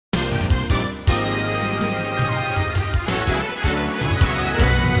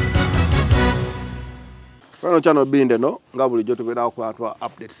Bano channel binde no nga bulijjo tubeera okwatwa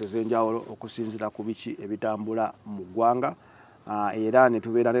updates ezenjawulo okusinzira ku biki ebitambula mu ggwanga era ne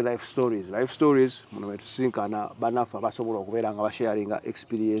tubeera ne life stories muno bwe tusinkana banafa basobola okubeera nga basharinga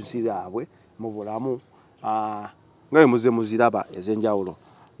experiences zaabwe mu bulamu nga muze muziraba ezenjawulo.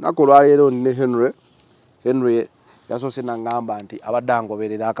 Nako lwaleero ne Henry yasoose nangamba nti abadde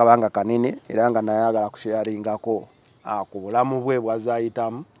angoberera akabanga kanene era nga nayagala kusharingako ku bulamu bwe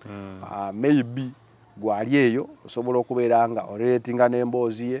bwazayitamu maybe gwali eyo osobola okubeera nga oratinga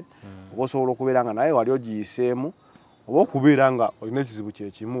n'emboozi ye oba osobola okubeera nga naye wali ogiyiseemu oba okubeera nga olina ekizibu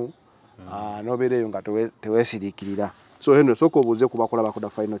kyekimu n'obeera eyo nga teweesiriikirira. So Henry sooka obuuze ku bakulaba ku The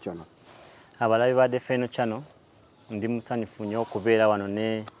Final Channel. Abalabi ba The Final Channel ndi musanyufu nnyo okubeera wano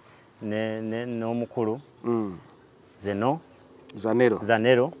n'omukulu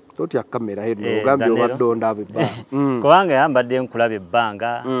Zanero totya kamera Henry ogambye obadde ondaba ebbanga kubanga yambadde nkulaba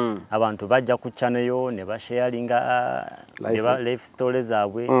ebbanga abantu bajja ku channel yo ne basharinga life stories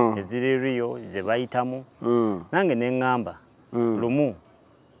zaabwe eziri real ze bayitamu nange ne ngamba lumu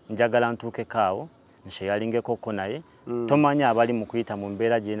njagala ntuuke kaawo nsharingeko ko naye tomanya abali mu kuyita mu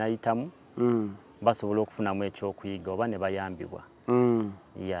mbeera gye nayitamu basobola okufunamu ekyokuyiga oba ne bayambibwa.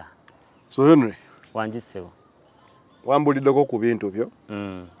 So Henry wanjisebo wambuliddeko ku bintu byo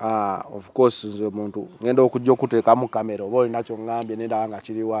of course nze omuntu ngenda okujja okuteekamu kamera oba olinakyo ngambye nendaba nga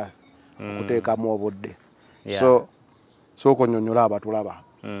kiriwa okuteekamu obudde so okonyonyola abatulaba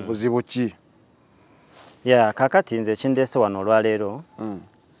buzibu ki? Kakati nze kindeese wano olwaleero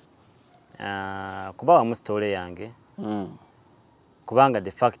kuba wamu story yange kubanga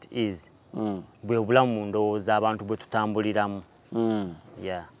the fact is bwe bulamu ndowooza abantu bwe tutambuliramu.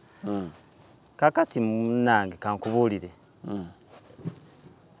 Kakati munange kankubuulire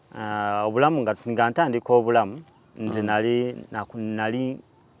obulamu nga ntandika obulamu nze nali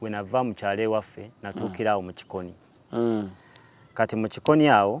we nava mu kyalo ewaffe natuukira awo mu Kikoni. Kati mu Kikoni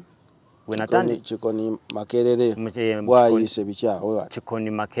awo we natandika Kikoni Makerere bwayise bikyawo Kikoni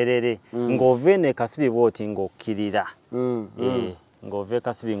Makerere ng'ove ne Kasubi bwoti ng'okkirira ng'ove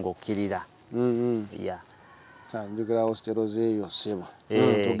Kasubi ng'okkirira njogera hostelo zeeyo sebo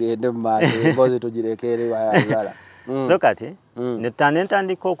tugende mu maaso embozi tugirekeere bayagala so kati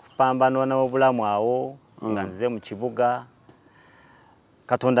netandika okupambana n'obulamu awo nga nze mu kibuga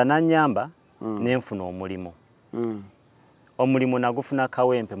Katonda n'annyamba nenfuna omulimu. Omulimu nagufuna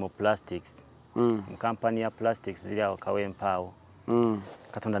Kawempe mu plastics mu kampani ya plastics ziri awo Kawempe awo.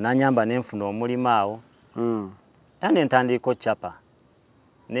 Katonda n'annyamba nenfuna omulimu awo ne ntandika occapa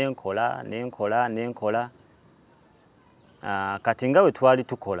nenkola kati nga we twali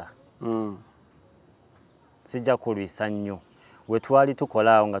tukola sijja kulwisa nnyo we twali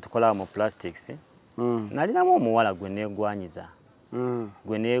tukola awo nga tukola mu plastics nalinamu omuwala gwe neegwanyiza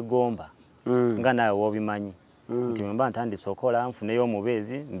gwe neegomba nga nawe wobimanyi nti mba ntandise okola nfuneyo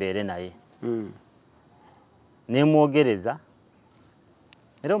omubeezi mbeere naye nemwogereza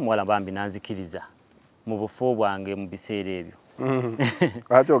era omuwala bambi nanzikiriza mu bufu bwange mu biseera ebyo.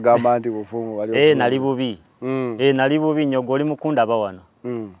 Kati ogamba nti bufumu wali nali bubi nali bubi nnyo goli mukundaba wano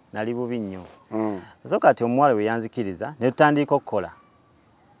nali bubi nnyo so kati omuwala we yanzikiriza ne tutandika okukola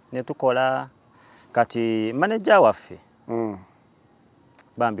ne tukola kati manager waffe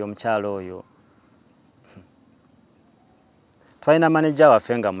bambi omukyalo oyo twalina manager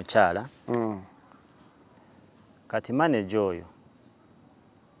waffe nga mukyala kati manager oyo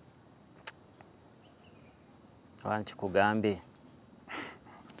wanki kugambe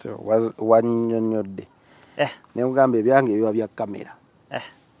wanyonyodde ne ugamba ebyange ebiba bya kamera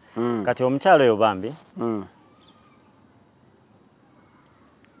kati omukyalo oyo bambi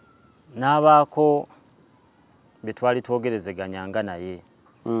n'abaako bye twali twogerezeganyanga naye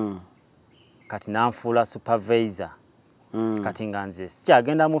kati nanfuula supervisor kati nga nze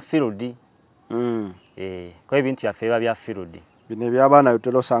sikyagenda mu field ko ebintu byaffe biba bya field bino ebyabaana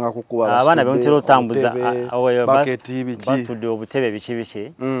bitera osanga kukuba abaana bemutera otambuza basitudde obutebe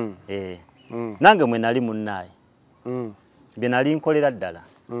biki nange mwe nali munnaaye bye nali nkolera ddala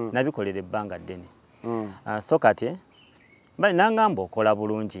nabikolera ebbanga ddene so kati bali nangamba okola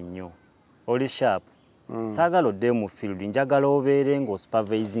bulungi nnyo oli sharp saagala odde mu field njagala obeere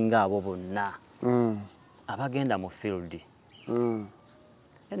ng'osupervisinga abo bonna abagenda mu field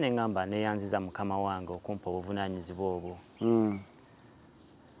ene ngamba neyanziza mukama wange okumpa obuvunaanyizibwa obwo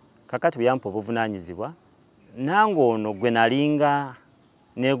kakati buyampa obuvunaanyizibwa nange ono gwe nalinga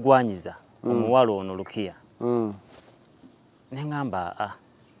negwanyiza omuwala ono Lukiya nengamba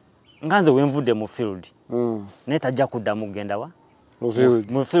nga nze wenvudde mu field naye tajja kuddamu kugenda wa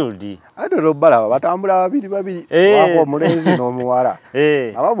mu field ate lobala batambula babiri wako omulenzi n'omuwala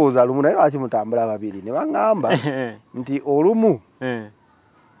ababuuza lumu naye lwaki mutambula babiri ne baŋŋamba nti olumu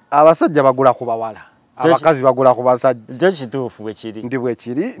abasajja bagula ku bawala abakazi bagula ku basajja kyo kituufu bwe kiri ndi bwe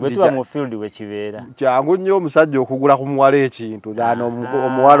kiri bwe tuba mu field bwe kibeera kyangu nnyo omusajja okugula ku muwala ekintu dhana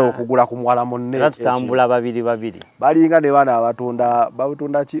omuwala okugula ku muwala munne era tutambula babiri balinga ne bana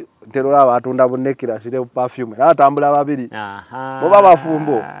abatunda ki nterola abatunda bunnekira sire perfume era atambula babiri oba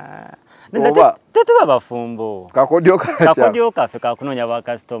bafumbo tetuba bafumbo kakodyo kaffe kakunoonya ba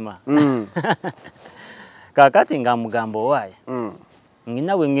customer kakati nga mugambo waaye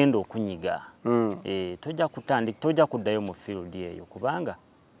ngina we ngenda okunyiga tojja kuddayo mu field eyo kubanga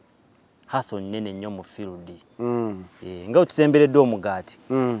haso nnene nnyo mu field nga otusemberedde omugaati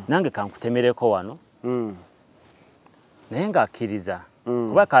nange kankutemereko wano naye ng'akkiriza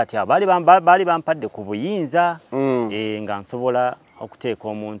kuba kati baali bampadde ku buyinza nga nsobola okuteeka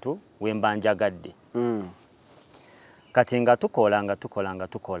omuntu we mba njagadde kati nga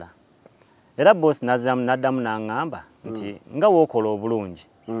tukola era boss naddamu n'aŋŋamba nti nga wookola obulungi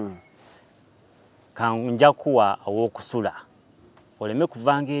kanjja kuwa aw'okusula oleme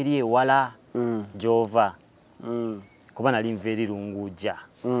kuvanga eri ewala gy'ova kuba nali nva eri Lunguuja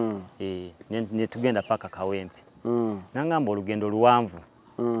ne tugenda paka Kawempe n'aŋŋamba olugendo luwanvu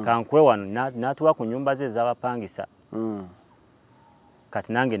kankuwe wano n'atuwa ku nnyumba ze ez'abapangisa kati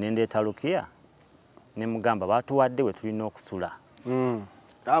nange ne ndeeta Lukiya ne mugamba baatuwadde we tulina okusula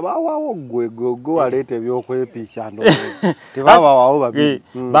abawaawo gwe waleeta ebyokwepiisa tebabawaawo babiri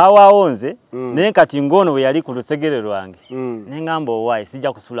bawaawo nze naye kati ng'ono bwe yali ku lusegere lwange ne ŋŋamba owaaye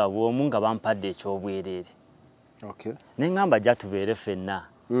sijja kusula bw'omu nga bampadde ekyobwereere ne ŋŋamba jja tubeere ffenna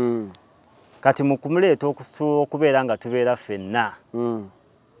kati mu kumuleeta okubeera nga tubeera ffenna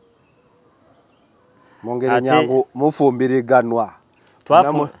mongere nyangu mufumbiriganwa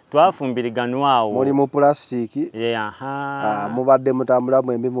twafumbiriganwa awo muli mu plastic mubadde mutambula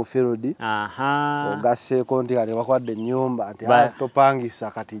mwembi mu field ogasseeko nti kati bakwadde ennyumba nti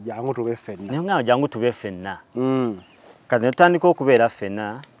topangisa kati jangu tube ffenna naye nga jangu tube ffenna kati ne tutandika okubeera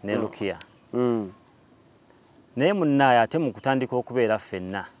ffenna ne Lukiya naye munnaaye ate mu kutandika okubeera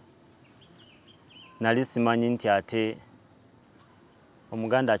ffenna nali simanyi nti ate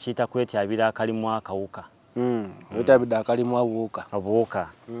omuganda akiyita kwetyabira akalimu akawuka wetabidde akalimu obuwuka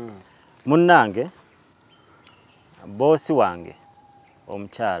munnange boosi wange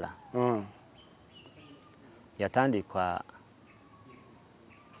omukyala yatandika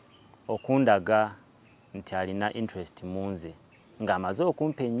okundaga nti alina interest mu nze ng'amaze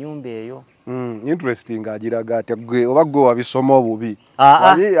okumpa ennyumba eyo interest ng'agiraga ati gwe oba gwe wabisoma obubi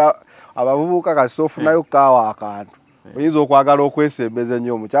abavubuka kasi ofunayo kaawa akantu oyinza okwagala okwesembeza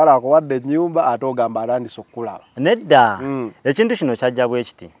ennyo omukyala akuwadde ennyumba ate ogamba atandise okukulaba nedda ekintu kino kyajja bwe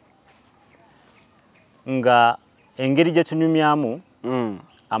kiti nga engeri gye tunyumyamu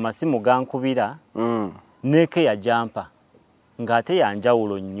amasimu gankubira neeke ya Yampa ng'ate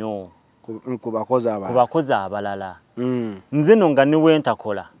yanjawulo nnyo ku bakozi abalala nze no nga niwe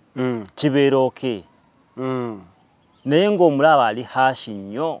ntakola kibeera oke naye ng'omulaba ali haashi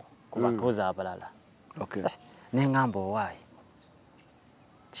nnyo ku bakozi abalala ne ŋŋamba owaaye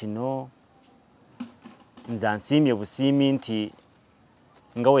kino nze ansiimye busiimi nti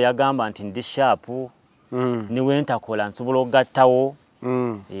nga we yagamba nti ndi shaapu niwe ntakola nsobola okugattawo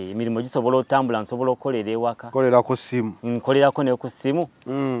emirimu gisobola otambula nsobola okukolera ewaka nkolerako ne ku ssimu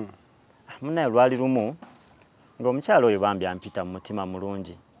munaye lwali lumu ng'omukyala oyo bambi ampita mu mutima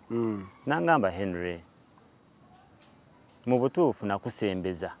mulungi n'aŋŋamba Henry mu butuufu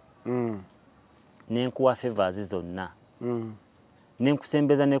nakusembeza nenkuwa favors zonna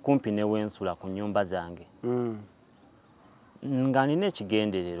nenkusembeza ne kumpi ne wensula ku nnyumba zange nga nina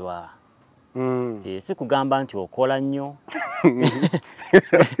ekigendererwa si kugamba nti okola nnyo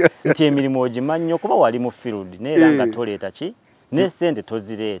nti emirimu ogimanyi nnyo kuba wali mu field neera nga toleeta ki ne ssente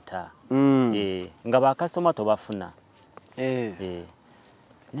tozireeta nga bakasitoma tobafuna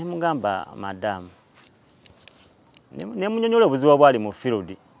ne mugamba madamu ne munyonyola obuzibu bwali mu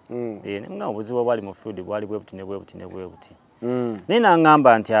field ne mugamba obuzibu bwali mu field bwali bwe buti ne bwe buti ne bwe buti naye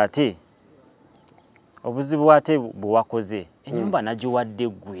n'aŋŋamba nti ate obuzibu ate bwe wakoze ennyumba nagiwadde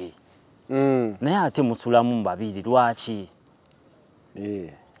ggwe naye ate musulamu mu babiri lwaki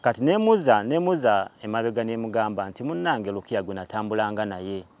kati nemuza emabega nemugamba nti munnange Lukiya gwe natambulanga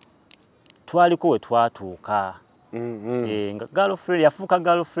naye twaliko we twatuuka nga girlfriend yafuuka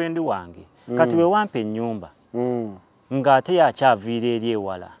girlfriend wange kati we wampa ennyumba ng'ate yakyaviira eri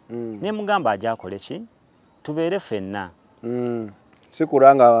ewala nemugamba ajakole ki tubeere ffenna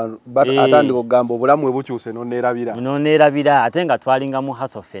sikulanga atandika okugamba obulamu bwe bukyuse noneerabira ate nga twalinga mu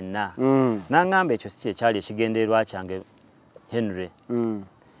haso ffenna n'aŋŋamba ekyo si kyekyali ekigendererwa kyange Henry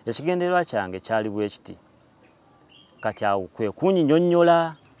ekigendererwa kyange kyali bwe kiti kati awo kwe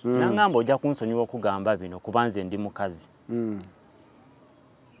kunyinyonnyola n'aŋŋamba ojja kunsonyiwa okugamba bino kuba nze ndi mukazi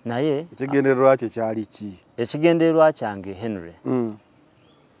naye ekigendererwa kye kyali ki ekigendererwa kyange Henry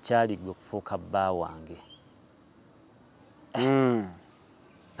kyali gwe kufuuka bba wange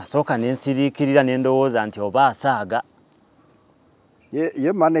nasooka nensiriikirira nendowooza nti oba asaaga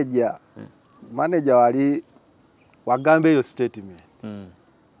ye manager wali wagamba eyo statement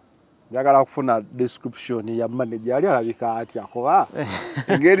njagala kufuna description ya manager yali alabika atya kuba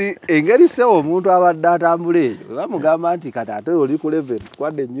engeri sewo omuntu abadde atambula eyo bamugamba nti kati ate oli ku level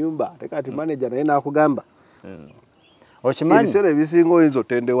twadde ennyumba ate kati manager naye nakugamba okimanyi ebiseera ebisinga oyinza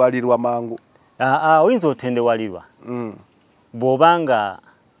otendewalirwa mangu oyinza otendewalirwa bw'obanga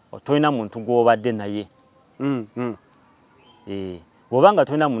tolina muntu gw'obadde naye bw'obanga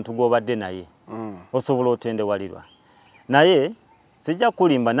tolina muntu gw'obadde naye osobola otendewalirwa naye sijja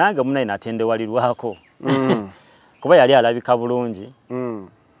kulimba nange munaye natendewalirwako kuba yali alabika bulungi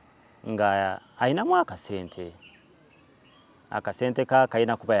nga ayinamu akasente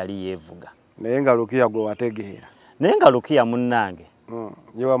kakayina kuba yali yeevuga naye nga Lukiya gwe wategeera naye nga Lukiya munnange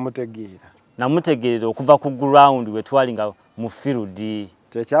ye wamutegeera namutegeerera okuva ku ground we twali nga mu field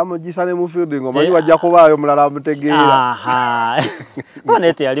kyekyamugisa ne mu field ng'omanyi wajja kubaayo mulala amutegeera kuba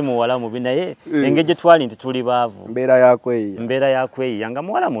naye teyali muwala mubi naye engeri gye twali nti tuli baavu mbeera yakweyiya nga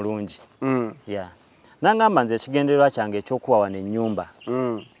muwala mulungi n'aŋŋamba nze ekigendererwa kyange ekyokuwa wano ennyumba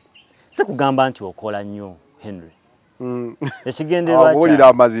si kugamba nti okola nnyo Henry ekigendererwa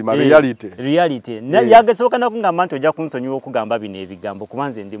amazima reality yagesooka nakugamba nti ojja kunsonyiwa okugamba bino ebigambo kuba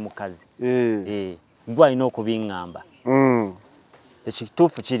nze ndi mukazi gwe alina okubiŋŋamba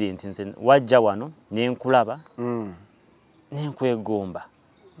ekituufu kiri nti nze wajja wano nenkulaba nenkwegomba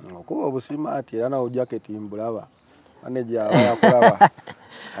okuba obusimaati era nawo jaketi mbulaba manager aba yakulaba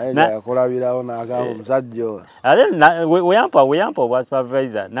yakulabirawo n'agamba omusajja oyo ate weyampa obwa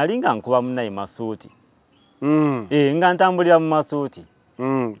supervisor nali nga nkuba munaye masuuti nga ntambulira mu masuuti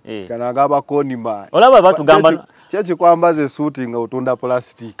kano agamba konima olaba batugamba kyekikwambaza esuuti nga otunda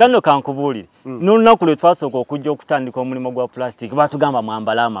plastic kano kankubuulire n'olunaku lwe twasooka okujja okutandika omulimu gwa plastic batugamba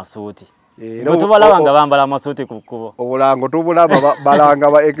mwambale amasuuti bwe tubalaba nga bambala amasuuti ku kkubo obulango tubulaba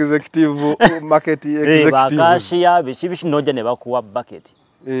balanga ba executive market executive bakashiya biki nojja ne bakuwa bucket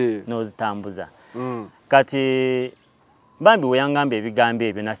n'ozitambuza kati bambi weyangamba ebigambo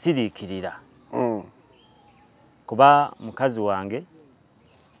ebyo nasiriikirira kuba mukazi wange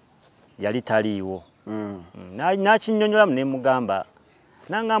yali taliwo nakinnyonnyolamu ne mugamba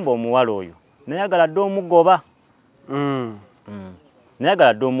n'aŋŋamba omuwala oyo nayagala dde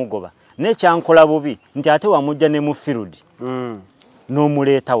omugoba nekyankola bubi nti ate wamujja ne mu field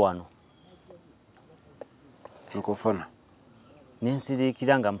n'omuleeta wano nkufuna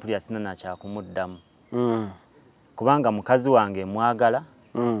nensiriikira nga mpulira sina nakyakumuddamu kubanga mukazi wange mwagala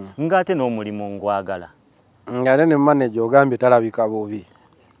ng'ate n'omulimu ngwagala ng'ate ne manager ogambye talabika bubi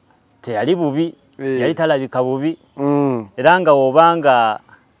teyali bubi yali talabika bubi era nga obanga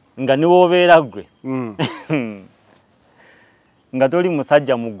nga niwoobeera gwe nga toli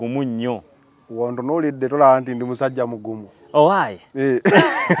musajja mugumu nnyo wontunuulidde tolaba nti ndi musajja mugumu owaaye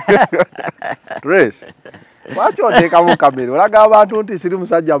Trace lwaki oteekamu kamera olaga abantu nti siri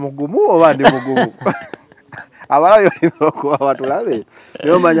musajja mugumu oba ndi mugumu abalabi oyinza okuba batulabe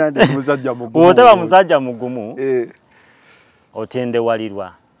naye omanya nti musajja mugumu bw'otaba musajja mugumu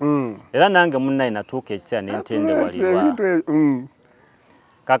otendewalirwa era nange munnaye natuuka ekiseera nentendewalirwa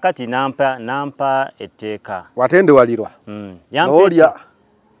kakati nampa etteeka watendewalirwa n'olya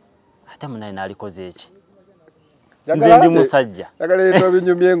ate munnaye nalikoze eki nze ndi musajja yagala ebintu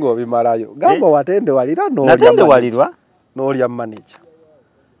ebinyumye ng'obimalayo gamba watendewalira natendewalirwa n'olya manager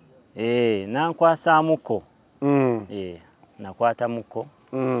nankwasaamuko nakwatamuko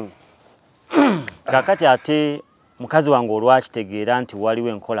kakati ate mukazi wange olwakitegeera nti waliwo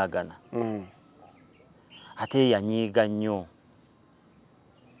enkolagana ate yanyiiga nnyo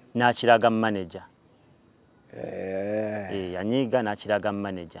n'akiraga manager yanyiiga n'akiraga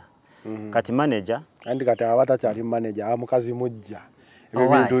manager kati manager andi kati aba takyali manager mukazi mujja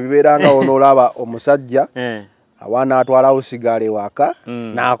ebintu bibeeranga onoolaba omusajja awaana atwalawo sigala ewaka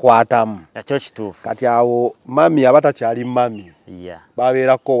n'akwatamu ekyo kituufu kati awo mami aba takyali mami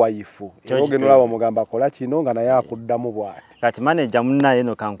babeerako wayifu era ogenda olaba omugamba kola kino nga naye akuddamu bw'ati kati manager munnaye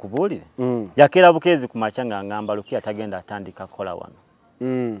eno kankubuulire yakeera bukeezi ku makya nga ngamba Lukiya tagenda atandika kola wano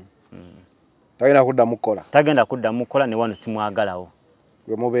tagenda kuddamu kukola tagenda kuddamu kukola ne wano simwagalawo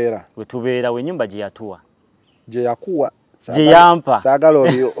Wemubeera. Wetubeera wenyumba gye yatuwa. Gye yakuwa. Gye Yampa. Saagala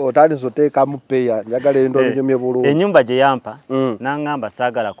oli otandise oteekamu peya njagala endo onyumye bulungi. Ennyumba gye Yampa n'angamba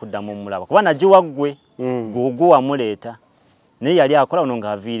saagala kuddamu mulaba. Kuba nagiwa ggwe gw'ogwo wamuleeta. Naye yali akola uno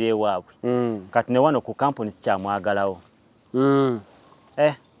ng'aviira ewaabwe. Kati ne wano ku kampuni sikyamwagalawo.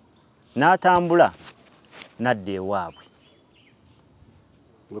 N'atambula n'adda ewaabwe.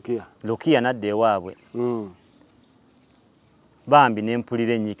 Lukiya n'adda ewaabwe. Bambi ne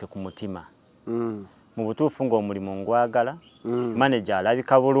mpulira ennyike ku mutima. Mu butuufu ng'omulimu ngwagala, manager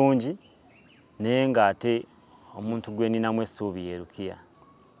alabika bulungi, naye ng'ate omuntu gwe nninamu essuubi ye Lukiya.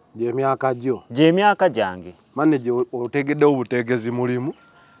 Gy'emyaka gyo? Gy'emyaka gyange. Manager otegeddewo buteegezi mulimu?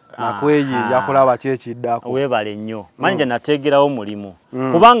 Nakweyiiya kulaba ki ekiddako? Weebale nnyo. Manager nateegerawo mulimu.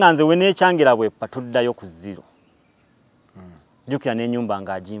 Kubanga nze we neekyangira bweppa tuddayo ku zero. Jjukira n'ennyumba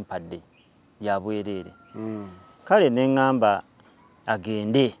ng'agimpadde ya bwereere. Kale ne ŋŋamba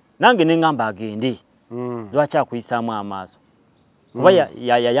agende. Nange ne ŋŋamba agende. Lwaki akuyisaamu amaaso? Kuba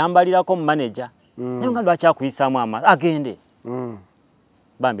yayambalirako mu manager. Naye nga lwaki akuyisaamu amaaso? Agende.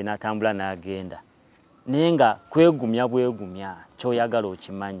 Bambi n'atambula n'agenda. Naye nga kwegumya bwegumya ky'oyagala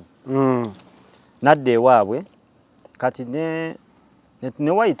okimanyi. N'adda ewaabwe kati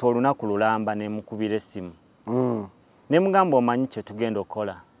ne wayita olunaku lulamba ne mukubira essimu. Ne mugamba omanyi kye tugenda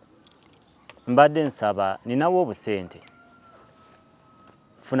okukola. Mbadde nsaba ninawo obusente.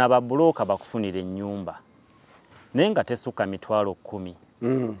 Funa babbulooka bakufunira ennyumba. Naye nga tesukka mitwalo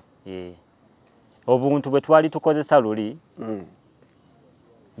 10. Obuntu bwe twali tukozesa luli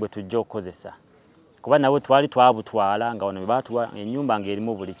bwe tujja okukozesa. Kuba nabwe twali twabutwala nga wano baatuwa ennyumba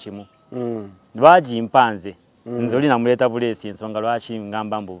ng'erimu buli kimu. Baagimpa nze. Nze oli namuleeta buleesi ensonga lwaki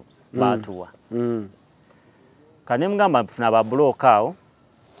ngamba mbu baatuwa. Kane mugamba funa babbulooka awo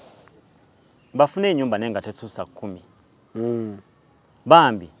bafune ennyumba naye nga tesuusa 10.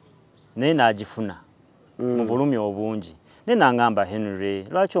 Bambi naye n'agifuna mu bulumi obungi. Naye n'angamba Henry,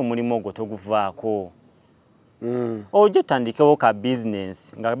 lwaki omulimu ogwo toguvaako? Ojja otandikewo ka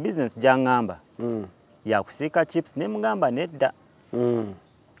bizinensi nga bizinensi gy'aŋŋamba yakusiika chips. Ne mugamba nedda.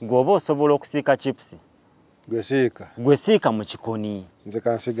 Gw'oba osobola okusiika chips gwe siika mu kikoni. Nze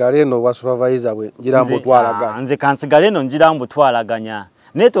kansigale eno obwa supervisor bwe ngira mbutwalaganya. Nze kansigale eno ngira mbutwalaganya.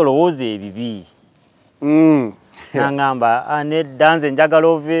 Naye tolowooza ebibi. N'angamba nedda nze njagala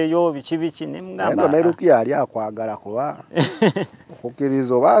oveeyo biki. Ne mugamba naye Lukiya ali akwagala kuba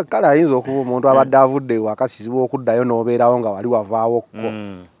okukkiriza oba kale ayinza okuba omuntu abadde avudde waka kizibu okuddayo n'obeerawo nga wali wavaawokko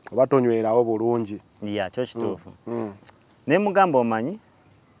oba tonywerawo bulungi. Kyo kituufu. Ne mugamba omanyi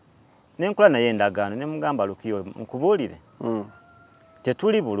ne nkola naye endagaano ne mugamba Lukiya nkubuulire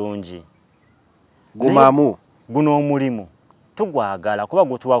tetuli bulungi. Gumamu guno omulimu tugwagala kuba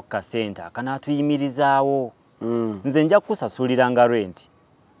gutuwa ku kasente akanaatuyimirizaawo. Nze nja kusasulira nga rent.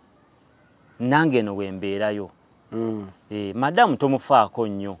 Nange eno wembeerayo. Madamu tomufaako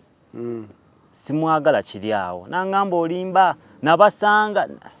nnyo. Simwagala kiri awo. N'angamba olimba nabasanga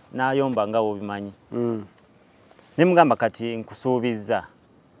n'ayomba nga obimanyi. Ne mugamba kati nkusuubizza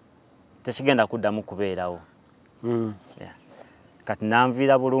tekigenda kuddamu kubeerawo. Kati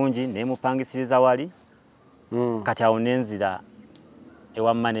nanviira bulungi ne mupangisiriza wali. Kati awo nenzira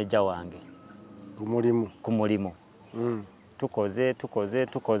ewa manager wange ku mulimu.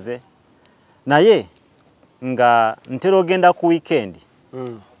 Tukoze naye nga ntera ogenda ku weekend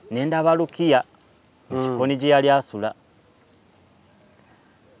ne ndaba Lukiya mu kikoni gye yali asula.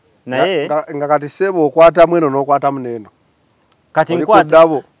 Naye nga kati sebo okwatamu eno n'okwatamu n'eno. Kati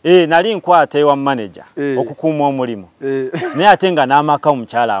nkwata nali nkwata ewa manager okukuuma omulimu. Naye ate nga n'amaka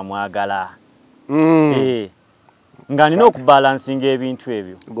omukyala amwagala. Nga nina okubalansinga ebintu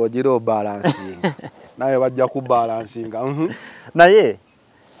ebyo. Ng'ogira obalansinga. Nawe bajja kubalansinga. Naye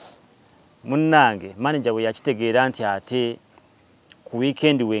munnange manager bwe yakitegeera nti ate ku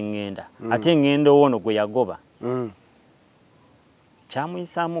weekend we ŋŋenda ate ŋŋenda ono gwe yagoba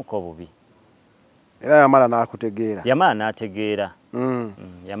kyamuyisaamuko bubi. Era yamala n'akutegeera.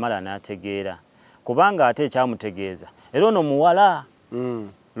 Yamala n'ategeera kubanga ate ekyamutegeeza era ono muwala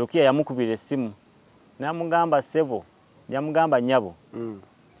Lukiya yamukubira essimu n'amugamba ssebo yamugamba nnyabo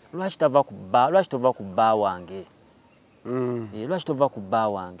lwaki tova ku bba wange. Lwaki tova ku bba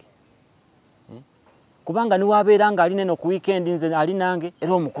wange kubanga niwabeera nga ali neno ku weekend nze ali nange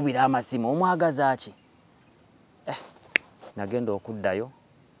era omukubira amasimu omwagaza ki. Nagenda okuddayo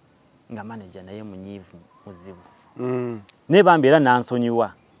nga manager naye munyiivu muzibu. Ne bambi era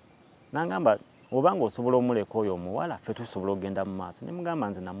nansonyiwa n'angamba obanga osobola omuleka oyo omuwala ffe tusobola ogenda mu maaso. Ne mugamba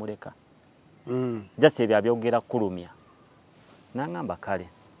nze namuleka. Jasi ebyo abyogera kulumya. N'angamba kale.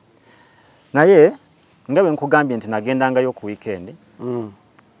 Naye nga bwe nkugambye nti nagendangayo ku weekend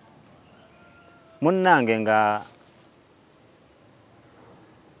munnange nga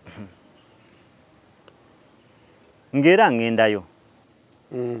ngera ngendayo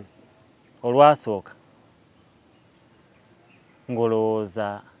olwasooka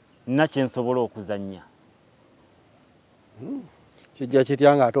ngolowooza nakyensobola okuzannya kijja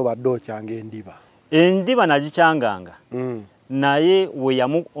kityanga ate obadde okyanga endiba endiba nagikyanganga naye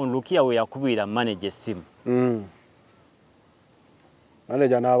Lukiya we yakubira manager essimu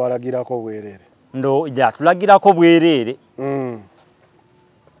manager n'abalagirako bwereere tulagirako bwereere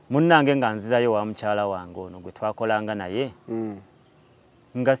munnange nga nzirayo wa mukyala wange ono gwe twakolanga naye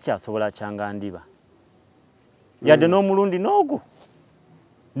nga sikyasobola kyanga ndiba yadde n'omulundi n'ogwo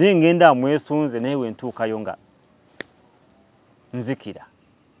naye ngenda amwesunze naye we ntuukayo nga nzikira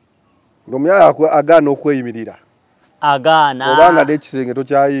ng'omuyala agaana okweyimirira agaana obanga n'ekisenge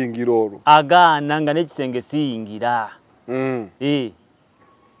tokyayingira olwo agaana nga n'ekisenge siyingira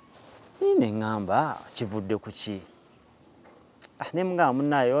ne ŋŋamba kivudde ku ki ne mugamba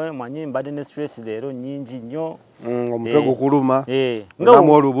munnaye mwanyi mbadde ne stress leero nnyingi nnyo omutwe gukuluma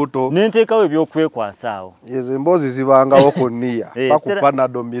ngamu olubuto nenteekawo ebyokwekwasa awo ezo emboozi zibangawo ku nniya bakupa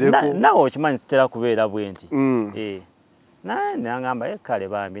nadomireko nawe okimanyi sitera kubeera bwe nti naye nangamba kale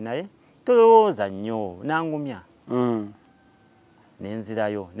bambi naye tolowooza nnyo nangumya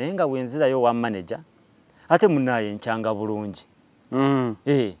nenzirayo naye nga wenzirayo wa manager ate munnaye nkyanga bulungi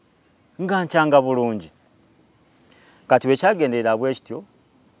nga nkyanga bulungi kati bwe kyagenderera bwe kityo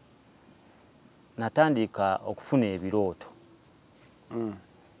natandika okufuna ebirooto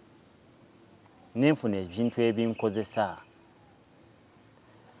nenfuna ebintu ebinkozesa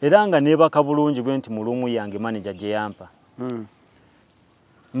era nga neebaka bulungi bwe nti mu luumu yange manager gye Yampa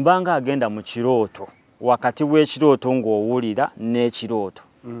mbanga agenda mu kirooto wakati w'ekirooto ng'owulira n'ekirooto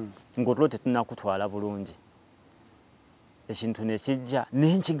ng'otulo tetunnakutwala bulungi ekintu ne kijja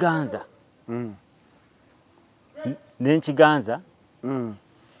nenkiganza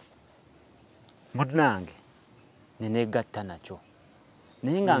munnange neneegatta nakyo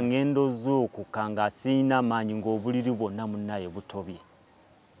naye nga ngendo z'okuka nga siina maanyi ng'obuliri bwonna munnaye butobye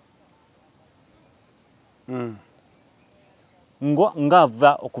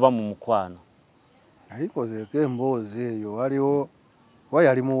ng'ava okuba mu mukwano alikozeeko emboozi eyo waliwo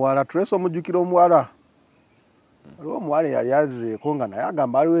yali muwala tulese omujjukira omuwala waliwo omuwala yali azeeko nga naye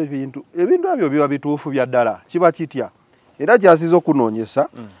agamba waliwo ebintu ebyo biba bituufu bya ddala kiba kitya era kyasiza okunoonyesa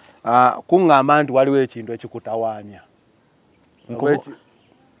kuŋŋamba nti waliwo ekintu ekikutawaanya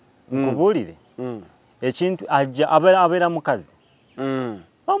nkubuulire ekintu ajja abeera mukazi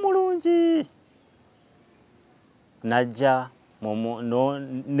omulungi najja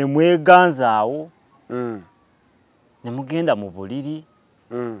ne mweganzaawo ne mugenda mu buliri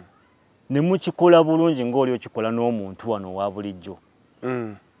ne mukikola bulungi ng'oli okikola n'omuntu wano wa bulijjo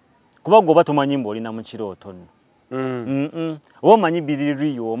kuba gwe oba tomanyi mbu olina mu kirooto nno oba omanyi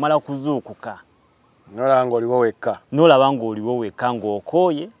biririyo omala kuzuukuka n'olaba ng'oliwo wekka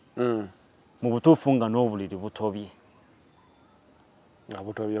ng'okooye mu butuufu nga n'obuliri butobye nga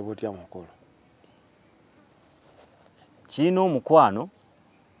butobye butya mukulu kirina omukwano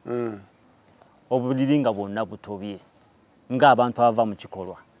obuliri nga bwonna butobye ng'abantu abava mu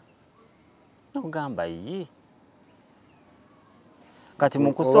kikolwa nogamba yi kati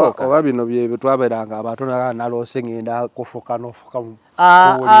mu kusooka oba bino bye twabeeranga abantu naloose ngenda kufuka n'ofuka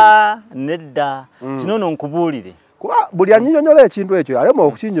nedda kino no nkubuulire kuba buli annyonnyola ekintu ekyo alema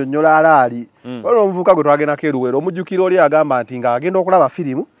okukinnyonnyola alaali waliwo omuvubuka gwe twagendako eruwero omujjukira oli agamba nti ng'agenda okulaba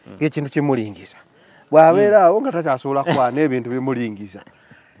firimu ng'ekintu kimulingiza bw'abeera awo nga takyasobola kuba n'ebintu bimulingiza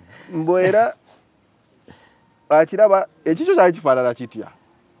mbwera akiraba ekikyo kyali kifaanana kitya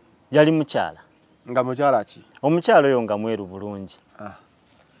yali mukyala nga mukyala ki omukyala oyo nga mweru bulungi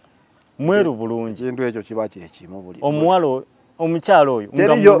mweru bulungi kintu ekyo kiba kyekimu buli omuwala omukyala oyo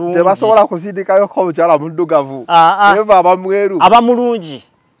nga mulungi tebasobola kusindikayo ko omukyala muddugavu eva abamweru abamulungi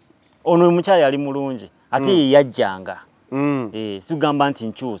ono omukyala yali mulungi ate ye yajjanga sigamba nti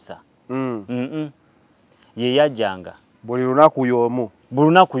nkyusa ye yajjanga buli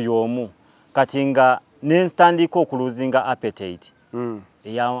lunaku y'omu kati nga nentandika okuluzinga appetite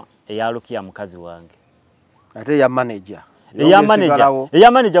eya Lukiya mukazi wange ate eya manager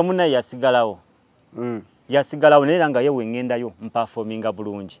munnaye yasigalawo naye nga yewe ŋŋendayo mpafominga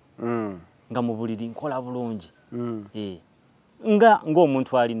bulungi nga mu buliri nkola bulungi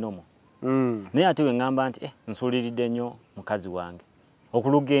ng'omuntu alinomo naye ate we ŋŋamba nti nsuuliridde nnyo mukazi wange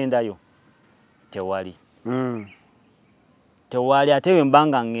okulugendayo tewali ate we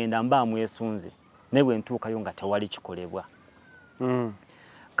mbanga ŋŋenda mba mwesunze naye bwe ntuukayo nga tewali kikolebwa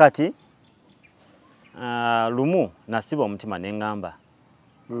kati lumu nasiba omutima ne ŋŋamba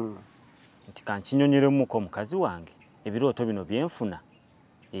nti kankinyonyeremuko mukazi wange ebirooto bino byenfuna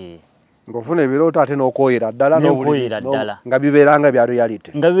ng'ofuna ebirooto ate n'okoyera ddala n'okoyera ddala nga bibeeranga bya reality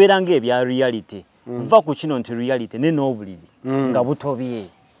nga bibeeranga ebya reality kuva ku kino nti reality ne n'obuliri nga butobye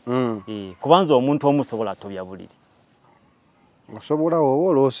kubanza omuntu omusobola tobya buliri osobola woba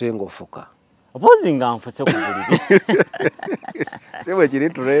oloosenga ofuka opozi nga nfuse ku buliri siwe kiri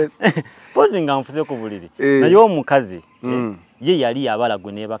trace pozi nga nfuse ku buliri naye omukazi ye yali yabala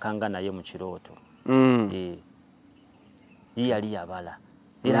gwe neebakanga naye mu kirooto ye yali yabala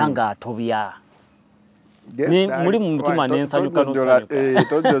era ng'atobya muli mu mutima n'ensanyuka n'osanyuka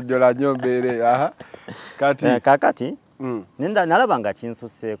tojjojjola nnyo mbeere kakati nalaba nga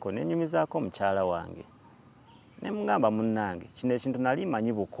kinsusseeko nenyumizaako omukyala wange ne mugamba munnange kino ekintu nali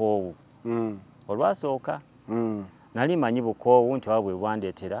manyi bukoowu olwasooka nali manyi bukoowu nti wabwe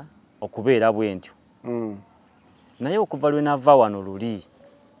bwandeetera okubeera bwe ntyo naye okuva lwe nava wano luli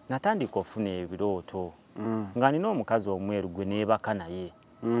natandika ofuna ebirooto nga nina omukazi omweru gwe neebaka naye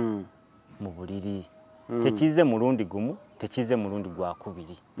mu buliri tekize mulundi gumu tekize mulundi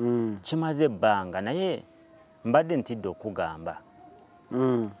gwakubiri kimaze ebbanga naye mbadde ntidde okugamba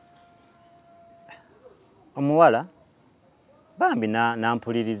omuwala bambi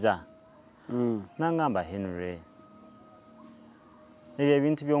nampuliriza nangamba Henry ebyo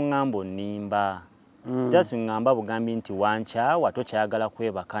ebintu by'oŋŋamba onnimba just ŋŋamba bugambi nti wankyawa tokyagala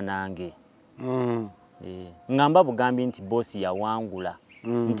kwebaka nange ŋŋamba bugambi nti boosi yawangula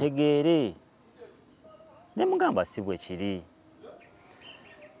ntegeere ne mugamba si bwe kiri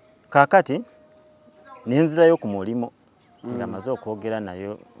kaakati nenzirayo ku mulimo nga maze okwogera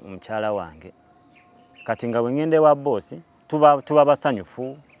nayo omukyala wange kati nga bwe ŋŋenda ewa boosi tuba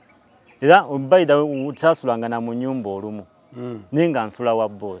basanyufu era bayida sasulanga na mu nnyumba olumu naye nga nsula wa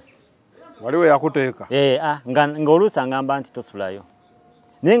boosi waliwo yakuteeka nga oluusi aŋŋamba nti tosulayo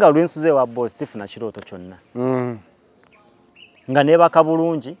naye nga lwensuze ewa boosi sifuna kirooto kyonna nga neebaka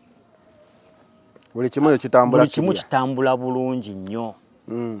bulungi buli kimu kitambula bulungi nnyo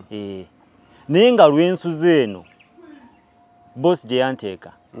naye nga lwensuze eno boosi gye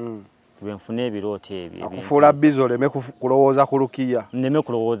yanteeka lwenfuna ebirooto ebyo akufuula bizi oleme kulowooza ku lukiya nneme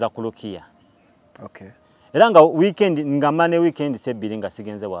kulowooza ku lukiya era nga weekend nga mane weekend sebbiri nga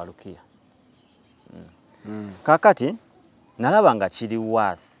sigenze wa lukiya kakati nalaba nga kiri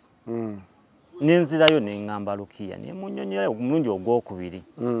waasi nenzirayo neŋŋamba lukiya nemunyonyera omulundi ogwokubiri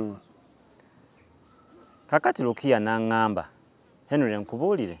kakati lukiya naŋŋamba Henry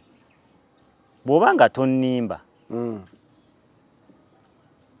nkubuulire bw'oba nga tonnimba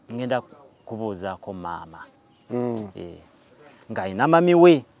ngenda kubuuzaako maama ng'alina mami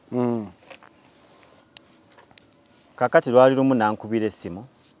we kakati lwali lumu nankubira essimu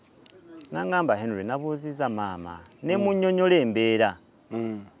naŋŋamba Henry nabuuziza maama ne munnyonnyola embeera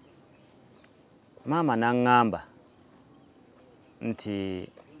maama naŋŋamba nti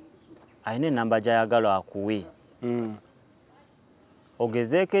alina ennamba gy'ayagala akuwe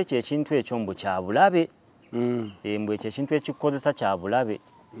ogezeeko ekyo ekintu ekyo mbu kyabulabe mbu ekyo ekintu ekikukozesa kyabulabe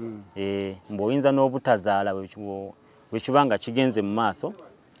mbu oyinza n'obutazaala bwe kiba nga kigenze mu maaso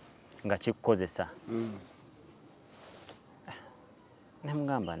nga kikukozesa ne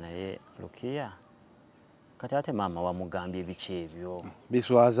mugamba naye lukiya kati ate maama wamugambye biki ebyo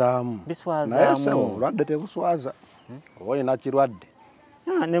biswazaamu naye sebo obulwadde tebuswaza oba olina kirwadde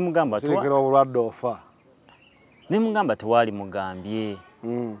ne mugamba kirekera obulwadde ofa ne mugamba tewaali mugambye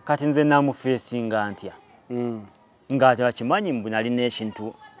kati nze namufeesinga ntya nga tebakimanyi mbu nalina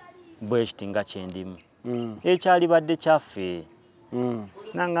ekintu bwe kiti nga kyendimu ekyalibadde kyaffe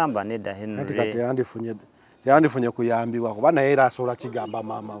naŋŋamba nedda Henry teyandifunye kuyambibwa kuba naye era asobola kigamba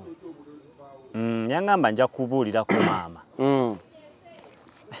maama we yaŋŋamba nja kubuulirako maama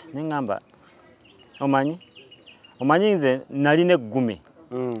neŋŋamba omanyi nze nalina eggume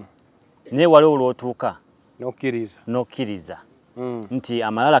naye waliwo olwotuuka n'okkiriza nti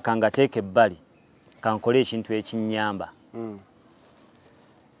amalala kangateeka ebbali kankole ekintu ekinnyamba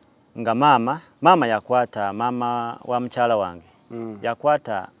nga maama yakwata maama wa mukyala wange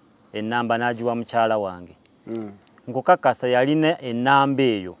yakwata ennamba n'agiwa mukyala wange nkukakasa yalina ennamba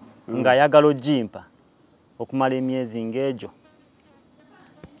eyo ng'ayagala ogimpa okumala emyezi ng'egyo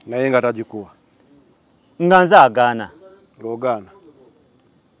naye nga tagikuwa nga nze agaana ng'ogaana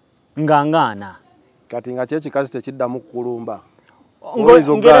nga ŋŋaana kati nga kyekikazi tekiddamu kukulumba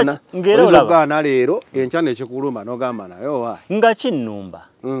ng'ogaana leero enkya nekikulumba n'ogamba naye owa nga kinnumba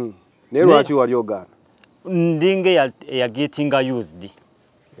naye lwaki wali ogaana ndinga eyagetinga used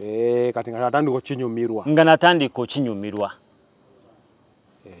kati nga natandika okinyumirwa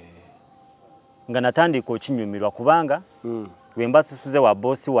nga natandika okinyumirwa kubanga wemba susuze wa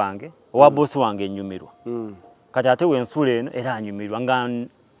bosi wange owa bosi wange nyumirwa kati ate wensula eno era anyumirwa nga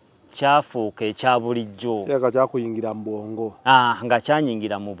kyafuuka ekya bulijjo kyakuyingira mu bwongo nga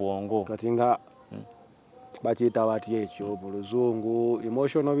kyanyingira mu bwongo kati nga bakiyita batya ekyo mu luzungu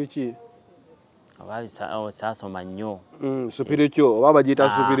emotional biki saasoma nnyo spiritual oba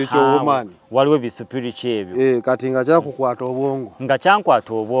bagiyita spiritual woman waliwo ebisupiritual ebyo kati nga kyakukwata obwongo nga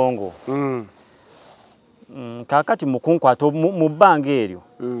kyankwata obwongo kaakati mukunkwata mu bbanga eryo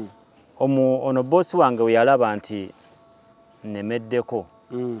ono bosi wange we yalaba nti nemeddeko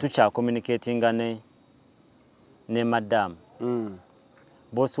tukya communicatinga ne madamu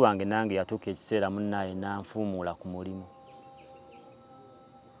bosi wange nange yatuuka ekiseera munnaye nanfuumuula ku mulimu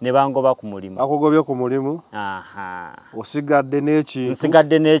ne bangoba ku mulimu akugobye ku mulimu osigadde n'ekintu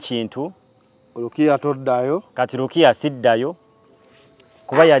nsigadde n'ekintu Lukiya toddayo kati Lukiya siddayo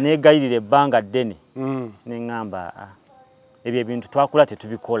kuba yaneegayirira ebbanga ddene neŋŋamba ebyo ebintu twakula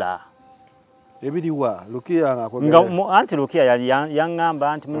tetubikola ebiriwa Lukiya anti Lukiya yaŋŋamba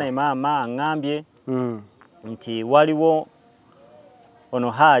nti munaye maama aŋŋambye nti waliwo ono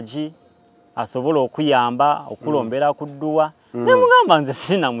Haji asobola okuyamba okulombera ku dduwa ne mugamba nze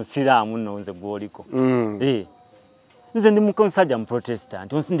sina musiraamu nno nze gwoliko nze ndi musajja mu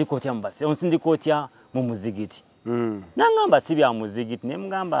protestant onsindika otya mubase onsindika otya mu muzigiti naŋŋamba si bya muzigiti ne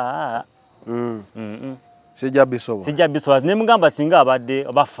mugamba sijja bisobola ne mugamba singa abadde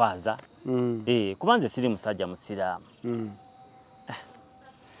bafaaza kuba nze siri musajja musiraamu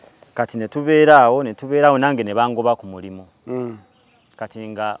kati ne tubeeraawo nange ne bangoba ku mulimu kati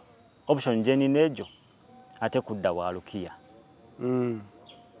nga option gye nina egyo ate kudda wa Lukiya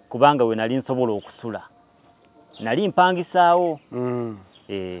kubanga we nali nsobola okusula nali mpangisaawo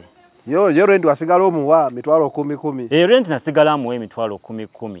yo rent wasigala omuwa mitwalo 10 rent nasigala amuwa emitwalo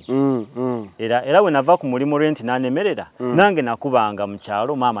 10 era we nava ku mulimu rent nanemerera nange nakubanga mu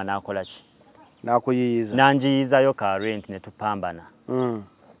kyalo maama nakola ki nanjiyizayo ka rent ne tupambana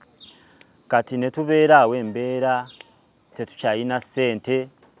kati ne tubeeraawo embeera tetukyalina ssente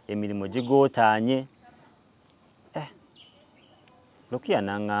emirimu gigootaanye Lukiya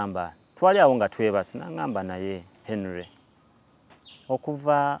naŋŋamba twali awo nga twebase naŋŋamba naye Henry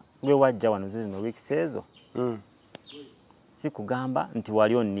okuva lwe wajja wano zino wiikisi ezo si kugamba nti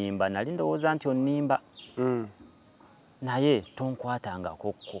wali onnimba nali ndowooza nti onnimba naye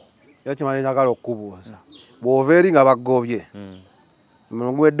tonkwatangakokko yakimanyi njagala okubuuza bw'ova eri nga baggobye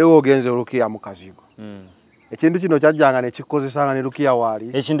mugweddewo ogenze Lukiya mu kazigo ekintu kino kyajjanga ne kikozesanga ne Lukiya waali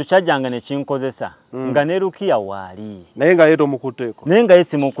ekintu kyajjanga ne kinkozesa nga ne Lukiya waali naye nga ye tomukutteeko naye nga ye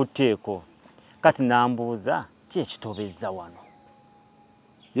simukutteeko kati nambuuza ki ekitobezza wano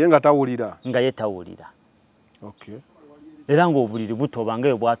ye nga tawulira nga ye tawulira era ng'obuliri butoba nga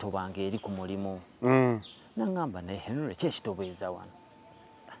bwe bwatobanga eri ku mulimu naŋŋamba naye Henry ki ekitobezza wano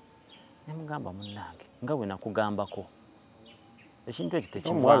ne mugamba munnange nga bwe nakugambako ekintu ekyo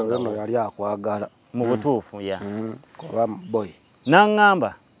tekimwanga yali akwagala mu butuufu kuba boy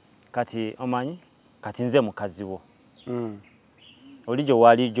naŋŋamba kati omanyi kati nze mukazi wo oli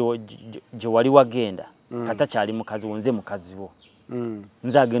gye wali wagenda kata kyali mukazi wo nze mukazi wo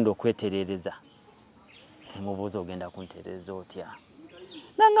nze agenda okweterereza nemubuuza ogenda kunterereza otya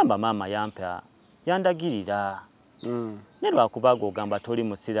naŋŋamba maama Yampa yandagirira ne lwakubaga ogamba toli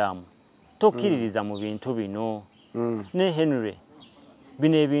musiraamu tokkiririza mu bintu bino ne Henry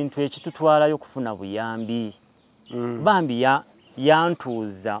bino ebintu ekitutwalayo kufuna buyambi bambi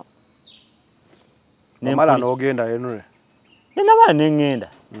yantuuza namala n'ogenda Henry nenamala neŋŋenda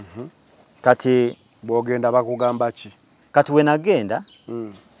kati bw'ogenda bakugamba ki kati we nagenda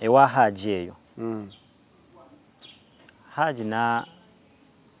ewa Haji eyo Haji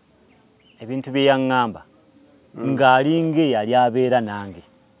ebintu bye yaŋŋamba ng'alinga eyali abeera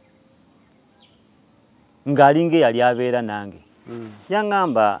nange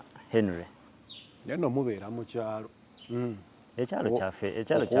yaŋŋamba Henry neno mubeera mu kyalo ekyalo kyaffe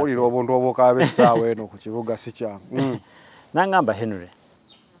okuwulira obuntu obukaaba essaawa eno ku kibuga si kyangu naŋŋamba Henry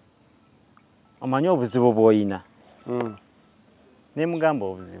omanyi obuzibu bw'oyina ne mugamba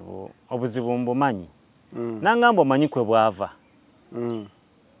obuzibu mbumanyi naŋŋamba omanyi kwe bwava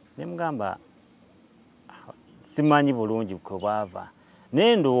ne mugamba simanyi bulungi kwe bwava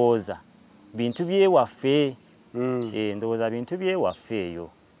naye ndowooza bintu byewaffe ndowooza bintu byewaffe eyo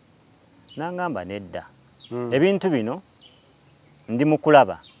naŋŋamba nedda ebintu bino ndi mu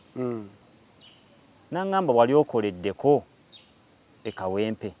kulaba naŋŋamba wali okoleddeko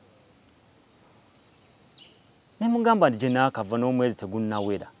ekawempe ne mugamba nti gye naakava n'omwezi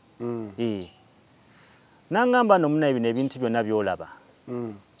tegunnawera naŋŋamba nomunaye bino ebintu byonna byolaba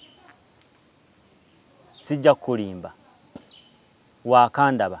sijja kukulimba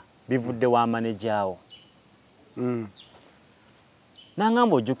wakandaba bivudde wa manager.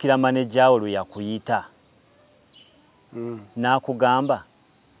 Nangamba ojjukira manager lwe yakuyita. Nakugamba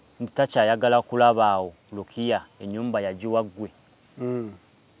nti takyayagala kulaba awo Lukiya ennyumba yagiwa ggwe.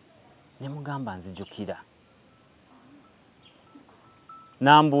 Ne mugamba nzijukira.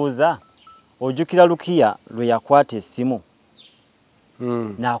 Nambuuza ojjukira Lukiya lwe yakwata essimu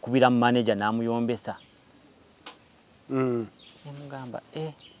n'akubira manager n'amuyombesa. Ne mugamba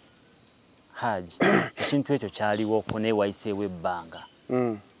Haji ekintu ekyo kyaliwo okwo naye wayiseewo ebbanga.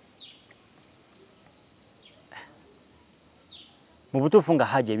 Mu butuufu nga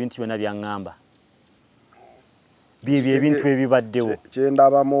Haji ebintu byonna byaŋŋamba byebyo ebintu ebibaddewo.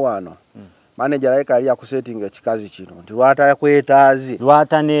 Kyendabamu wano manager aleka ali yakusetinga ekikazi kino nti lwataneetaaze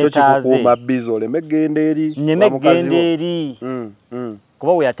kikukuuma bizo oleme genda eri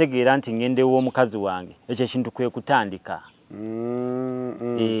kuba we yategeera nti ngende w'omukazi wange ekyo ekintu kwe kutandika.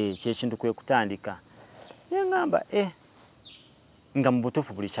 Kyekintu kwe kutandika. Yaŋŋamba nga mu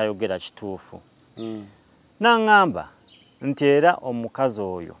butuufu buli kyayogera kituufu. Naŋŋamba nti era omukazi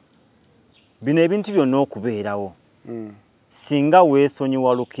oyo bino ebintu byonna okubeerawo singa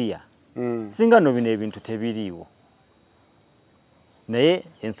weesonyiwa Lukiya singa no bino ebintu tebiriiwo. Naye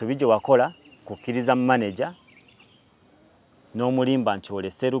ensobi gye wakola kukkiriza manager n'omulimba nti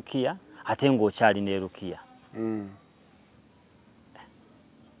olese Lukiya ate ng'okyali ne Lukiya.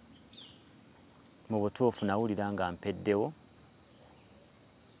 Mu butuufu nawulira nga mpeddewo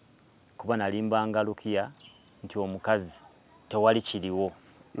kuba nalimbanga Lukiya nti omukazi tewali kiriwo.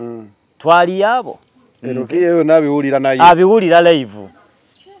 Twali abo Lukiya eyo nabiwulira naye abiwulira live.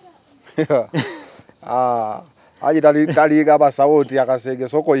 Aji taliga basawo nti akasege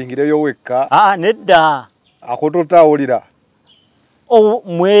soko yingireyo wekka. Nedda akutotawulira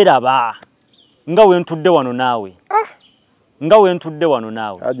mweraba nga wentudde wano naawe. Nga wentudde wano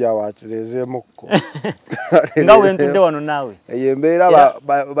naawe. Aja watirezemukko. Nga wentudde wano naawe. Eyembeera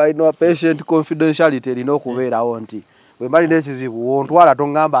balina patient confidentiality erina okubeerawo nti bwe mali n'ekizibu wontwala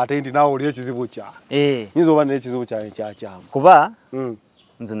tongamba ate nti naawe oli ekizibu kya. Nyinza oba n'ekizibu kyawe kyakyamu. Kuba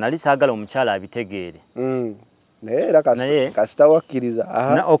nze nali saagala omukyala abitegeere. Naye era kasita wakkiriza.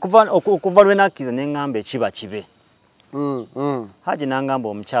 Okuva lwe nakkiriza ne ŋŋamba ekiba kibe. Haji n'angamba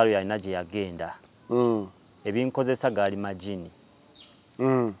omukyalo yalina gye yagenda. Ebinkozesa gaali majini.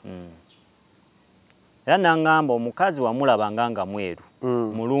 Era n'angamba omukazi wamulabanga nga mweru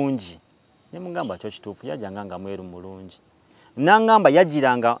mulungi. Ne mugamba kyo kituufu yajjanga nga mweru mulungi. N'angamba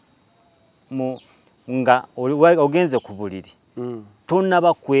yajjiranga nga ogenze ku buliri.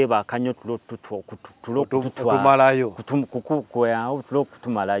 Tonnaba kwebaka nnyo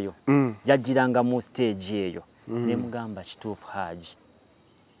kutumalayo. Yajjiranga mu stage eyo. Ne mugamba kituufu Haji.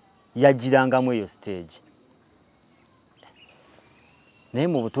 Yajjirangamu eyo stage. Naye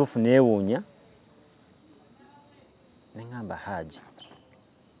mu butuufu neewuunya. Ne ŋŋamba Haji.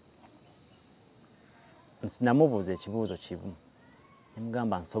 Namubuuza ekibuuzo kimu. Ne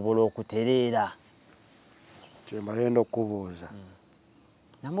mugamba nsobola okutereera. Kyembalenda okubuuza.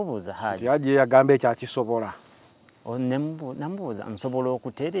 Namubuuza Haji. Haji yagamba ekyakisobola. Namubuuza nsobola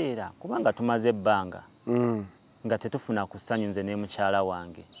okutereera kubanga tumaze ebbanga nga tetufuna ku ssanyu nze ne mukyala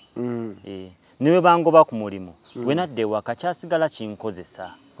wange. Niwe bangoba ku mulimu bwe nadda ewaka kyasigala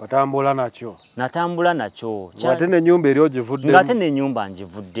kinkozesa. Watambula nakyo. Natambula nakyo. Ng'ate n'ennyumba eri ogivuddemu. Ng'ate n'ennyumba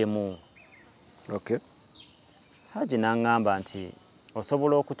ngivuddemu. Okay. Haji n'aŋŋamba nti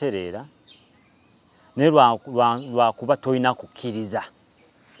osobola okutereera naye lwakuba tolina kukkiriza.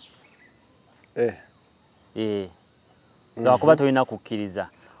 Lwakuba tolina kukkiriza.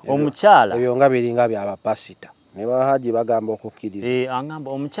 Omukyala ebyo nga biringa by'abapasita ne Haji bagamba okukkiriza. Aŋŋamba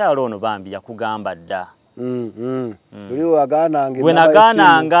omukyala ono bambi yakugamba dda. Tuli wagaananga. Bwe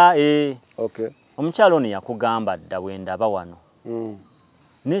nagaananga. Okay. Omukyala ono yakugamba dda bwe ndaba wano.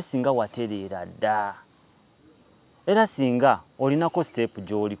 Ne singa watereera dda. Era singa olinako step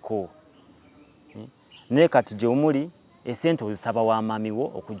gy'oliko. Ne kati gy'omuli esente ozisaba wa mamiwo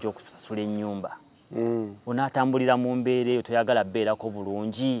okujja okusasula ennyumba. Onaatambulira mu mbeera eyo toyagala bbeerako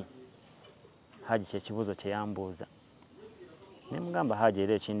bulungi. Haji kyekibuuzo kye yambuuza. Ne mugamba Haji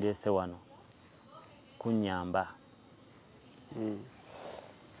era ekindeese wano kunnyamba.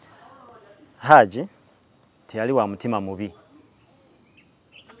 Haji teyali wa mutima mubi.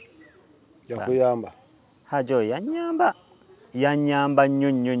 Yakuyamba. Haji oyo yannyamba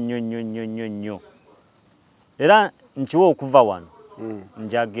nnyo. Era nkiwa okuva wano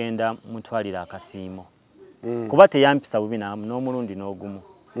njagenda mutwalira akasiimo. Kuba teyampisa bubi n'omulundi n'ogumu.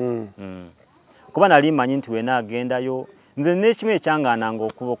 Kuba nali manyi nti we naagendayo nze n'ekimu ekyangaananga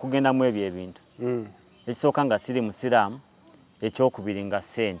okugendamu ebyo ebintu. Ekisooka nga siri musiraamu ekyokubiri nga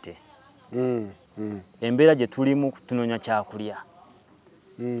ssente. Embeera gye tulimu tunoonya kyakulya.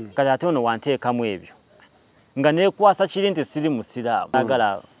 Kati ate ono wanteekamu ebyo nga neekwasa kiri nti siri musiraamu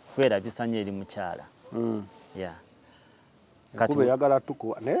agala kwerabisa nnyo eri mukyala. Enkuba eyagala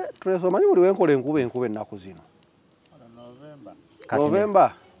tukuwa naye tulesomanyi buli wenkola enkuba ennaku zino.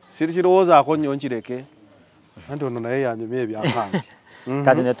 Novemba siri kirowoozaako nnyo nkireke anti ono naye yanyumya ebyakangi.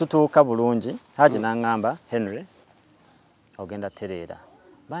 Kati ne tutuuka bulungi Haji n'aŋŋamba Henry ogenda tereera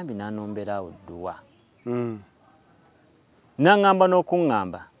bambi n'anomberawo dduwa. N'aŋŋamba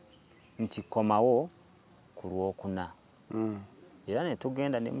n'okuŋŋamba nti komawo ku Lwokuna. Era ne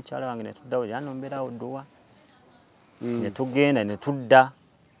tugenda ne mukyala wange ne tuddawo yanomberawo dduwa. Ne tugenda ne tudda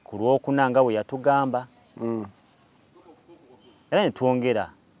ku Lwokuna nga bwe yatugamba. Era ne twongera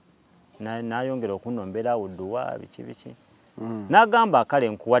n'ayongera okunomberawo dduwa biki. N'agamba kale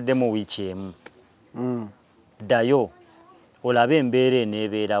nkuwaddemu wiiki emu. Ddayo olabe embeera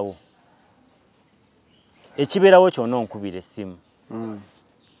eneebeerawo. Ekibeerawo kyonna onkubira essimu.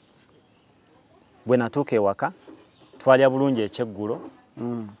 Bwe natuuka ewaka twalya bulungi ekyeggulo.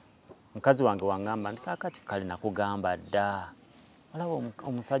 Mukazi wange waŋŋamba nti kaakati kale nakugamba dda. Olaba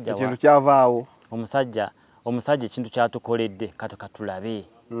omusajja ekintu kyavaawo. Omusajja ekintu kyatukoledde kati katulabe.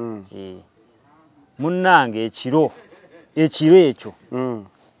 Munnange ekiro ekyo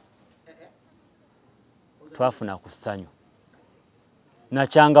twafuna ku ssanyu.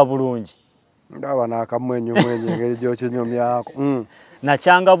 Nakyanga bulungi. Ndaba n'akamwenyumwenyu engeri gy'okinyumyako.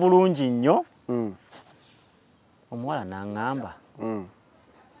 Nakyanga bulungi nnyo. Omuwala n'aŋŋamba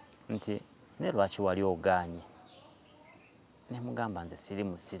nti ne lwaki wali ogaanye? Ne mugamba nze siri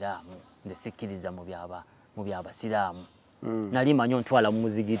musiraamu, nze sikkiriza mu by'abasiraamu. Nali manyi ontwala mu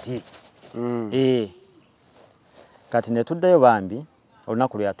muzigiti. Kati ne tuddayo bambi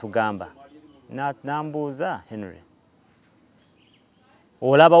olunaku lwe yatugamba n'ambuuza Henry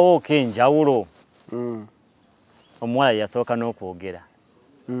olabawo ko enjawulo? Omuwala yasooka n'okwogera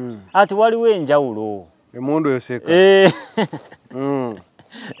ati waliwo enjawulo. Emundu eseka.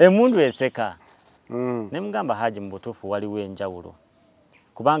 Emundu eseka. Ne mugamba Haji mu butuufu waliwo enjawulo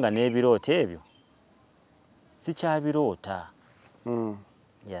kubanga n'ebirooto ebyo sikyabiroota.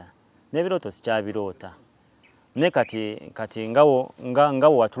 N'ebirooto sikyabiroota. Ne kati nga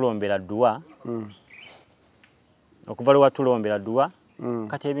watulombera dduwa okuva lwe watulombera dduwa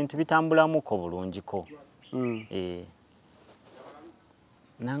kati ebintu bitambulamuko bulungiko.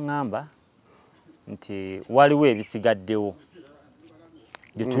 N'aŋŋamba nti waliwo ebisigaddewo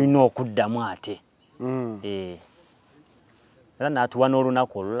bye tulina okuddamu ate. Era n'atuwa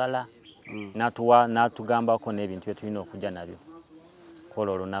n'olunaku olulala n'atugambako n'ebintu bye tulina okujja nabyo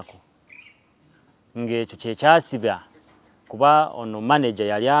kwolwo olunaku. Ng'ekyo kye kyasiba kuba ono manager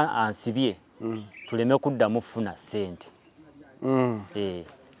yali ansibye tuleme kuddamu kufuna ssente.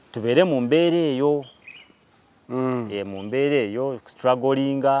 Tubeere mu mbeera eyo. Mu mbeera eyo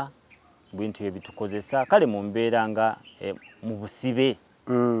strugglinga bintu ebitukozesa kale mu mbeera nga mu busibe.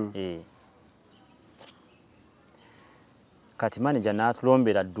 Kati manager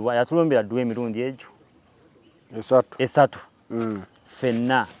n'atulombera dduwa. Yatulombera dduwa emirundi egyo esatu.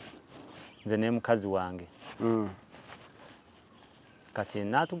 Ffenna nze ne mukazi wange. Kati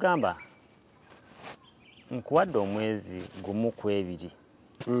n'atugamba nkuwadde omwezi gumu ku ebiri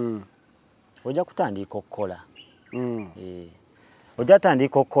ojja kutandika okukola. Ojja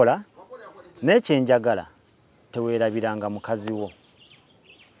tandika okukola n'ekyenjagala teweerabiranga mukazi wo.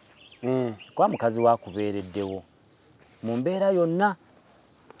 Kuba mukazi wo akubeereddewo mu mbeera yonna.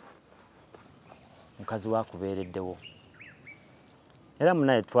 Mukazi wo akubeereddewo. Era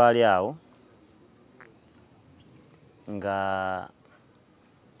munaye twali awo nga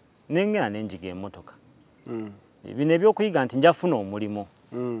nengera nenjiga emmotoka. Bino ebyokuyiga nti njafuna omulimu.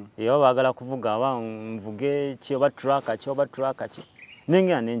 Oba baagala kuvuga oba nvuge ki oba traka ki.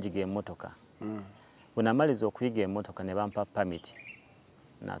 Nengera nenjiga emmotoka. Bwe namaliza okuyiga emmotoka ne bampa pamiti.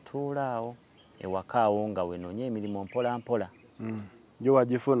 Natuula awo ewaka awo nga wenoonya emirimu mpola mpola. Gye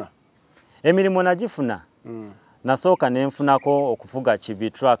wagifuna? Emirimu nagifuna. Nasooka nenfunako okuvuga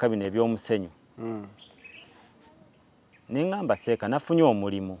kibitraka bino eby'omusenyu. Neŋŋamba seeka nafunye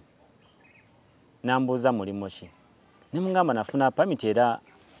omulimu. Nambuuza mulimu ki? Ne mugamba nafuna pamiti era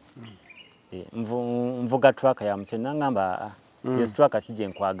nvuga traka ya musenyu. Naŋŋamba yes traka si gye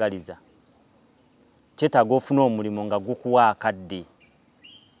nkwagaliza. Kyetaaga ofuna omulimu nga gukuwa akadde.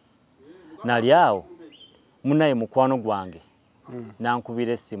 Nali awo munaye mukwano gwange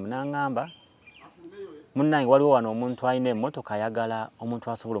nankubira essimu n'aŋŋamba munnange waliwo wano omuntu alina emmotoka ayagala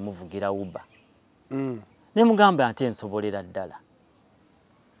omuntu asobola omuvugira Uber. Ne mugamba ate nsobolera ddala.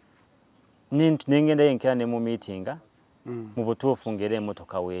 Nengendayo enkeera ne mu meetinga mu butuufu ngera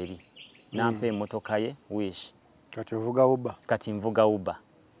emmotoka weeri nampa emmotoka ye wish kati ovuga Uber kati nvuga Uber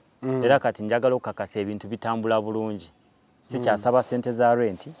era kati njagala okukakasa ebintu bitambula bulungi sikyasaba sente za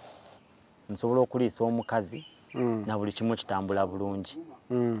rent nsobola okuliisa omukazi na buli kimu kitambula bulungi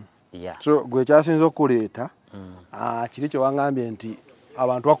so gwe kyasinza okuleeta kiri kye wangambye nti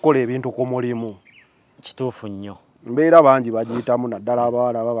abantu bakola ebintu ku mulimu kituufu nnyo mbeera bangi bagiyitamu naddala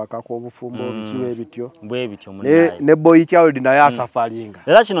abawala babakako obufumbo bikiwa ebityo bwe bityo ne boy child naye asafalinga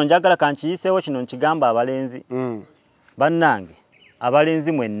era kino njagala kankiyiseewo kino nkigamba abalenzi bannange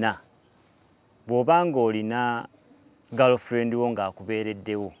abalenzi mwenna bw'obanga olina girlfriend wo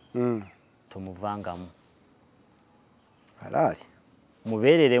ng'akubeereddewo tomuvangamu alaali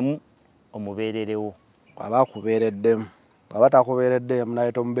mubeereremu omubeererewo aba akubeereddemu aba takubeereddemu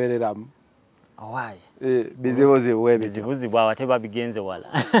naye tomubeereramu awaayi bizibuzibu awo ate babigenze wala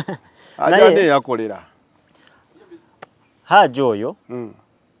naye yakolera Haji oyo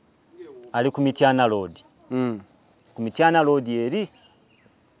ali ku Mityana Road ku Mityana Road eri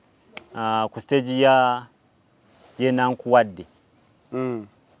ku stage ya Ennaku wadde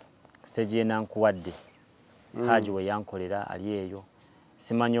ku stage ya Ennaku wadde Haji we yankolera ali eyo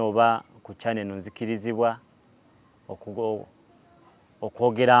simanyi oba ku channel nzikirizibwa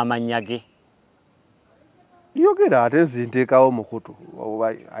okwogera amannya ge yogera ate nzinteekawo mukutu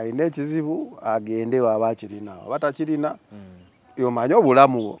alina ekizibu agende waba akirina oba takirina yomanyi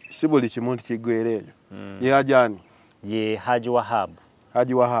obulamu si buli kimu nti kiggweera eyo ye ajani ye Haji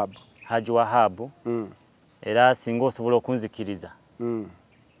Wahab era singa osobola okunzikiriza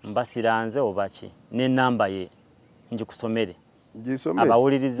mbasiranze oba ki n'ennamba ye ngikusomere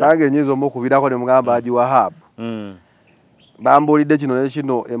abawuliriza nange nyiza omukubirako ne mugamba Haji Wahab bambulidde kino ne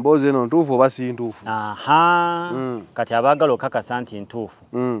kino emboozi eno ntuufu oba si ntuufu kati abaagala okakasa nti ntuufu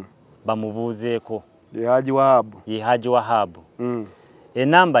bamubuuzeeko ye Haji Wahab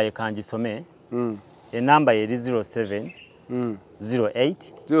ennamba ye kangisome ennamba ye eri 07 08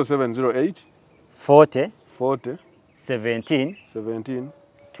 40 17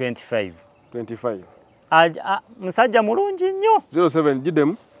 25 musajja mulungi nnyo 07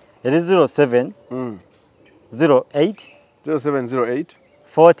 gidemu eri 07 08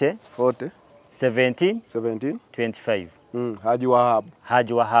 40 17 25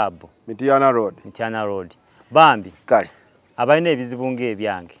 Haji Wahab Mityana Road bambi kale abalina ebizibu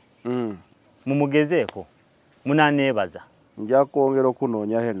ng'ebyange mumugezeeko munaneebaza nja kwongera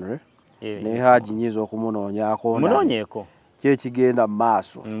okunoonya Henry ne Haji nyiza okumunoonyaako munoonyeeko kyekigenda mu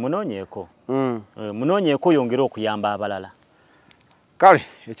maaso munoonyeeko yongere okuyamba abalala kale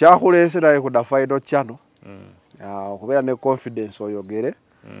ekyakuleeserayo ku The Final Channel okubeera ne confidence oyogere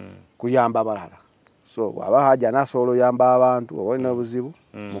kuyamba abalala so bw'aba Haji anasobola oyamba abantu oba olina buzibu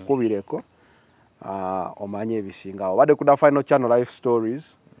mukubireko omanye ebisingawo obadde ku The Final Channel Life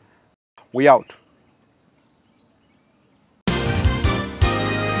Stories we out